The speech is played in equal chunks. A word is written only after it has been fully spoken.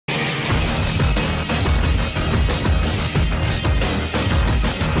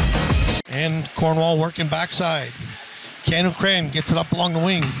And Cornwall working backside. Canu Crane gets it up along the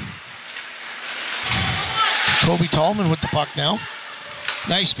wing. Kobe Tallman with the puck now.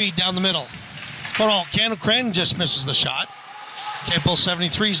 Nice feed down the middle. Cornwall, Canu Crane just misses the shot.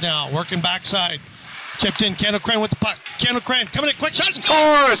 K73s now working backside. Chipped in, Canu Crane with the puck. Canu Crane coming in, quick shot,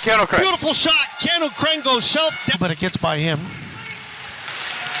 scores! Canu Crane. Beautiful shot. Canu Crane goes shelf down, but it gets by him.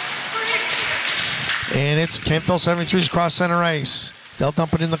 And it's Kentville 73s cross center ice. They'll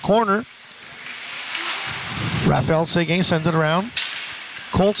dump it in the corner. Raphael Seguin sends it around.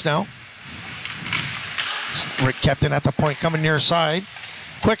 Colts now. Rick Captain at the point coming near side.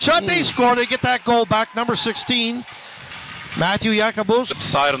 Quick shot, they score. They get that goal back. Number 16, Matthew Yakabos.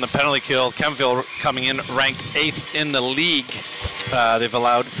 Side on the penalty kill. Kentville coming in ranked 8th in the league. They've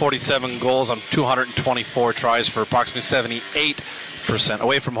allowed 47 goals on 224 tries for approximately 78%.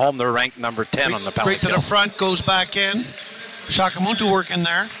 Away from home, they're ranked number 10 on the penalty kill. Right to the front, goes back in. Shakamuntu working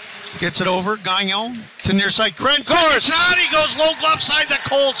there. Gets it over. Gagnon to near side. Crane scores. Shot. He goes low glove side. The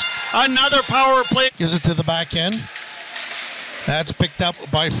Colts. Another power play. Gives it to the back end. That's picked up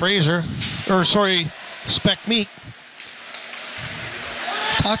by Fraser. Or sorry, Spec Meek.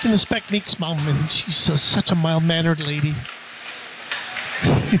 Talking to Spec Meek's mom, and she's such a mild-mannered lady.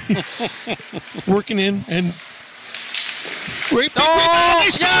 Working in and right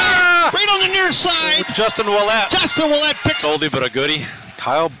on the near side. Justin Willett picks. Oldie but a goodie.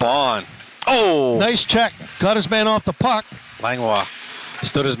 Kyle Bond. Oh! Nice check. Got his man off the puck. Langlois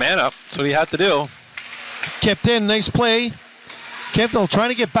stood his man up. That's what he had to do. Kept in. Nice play. Kentville trying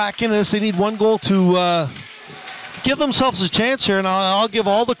to get back into this. They need one goal to give themselves a chance here, and I'll give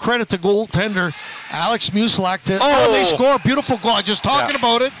all the credit to goaltender Alex Musilak. They score. Beautiful goal. I'm just talking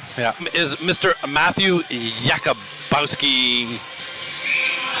about it. Yeah. Is Mr. Matthew Yakubowski.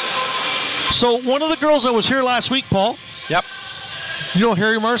 So one of the girls that was here last week, Paul. Yep. You know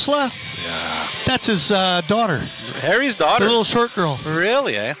Harry Marsala? Yeah. That's his daughter. Harry's daughter? The little short girl.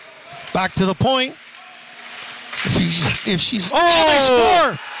 Really, eh? Back to the point. If she's... Oh, they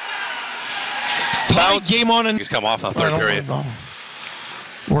score! Tied game on. He's come off in the third period.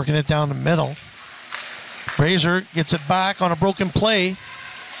 Working it down the middle. Fraser gets it back on a broken play.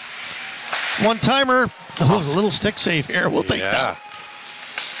 One-timer. Oh, a little stick save here. We'll take that.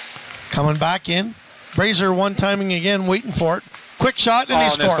 Coming back in. Fraser one-timing again, waiting for it. Quick shot, and they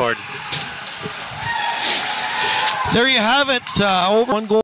scored. There you have it. Over one goal.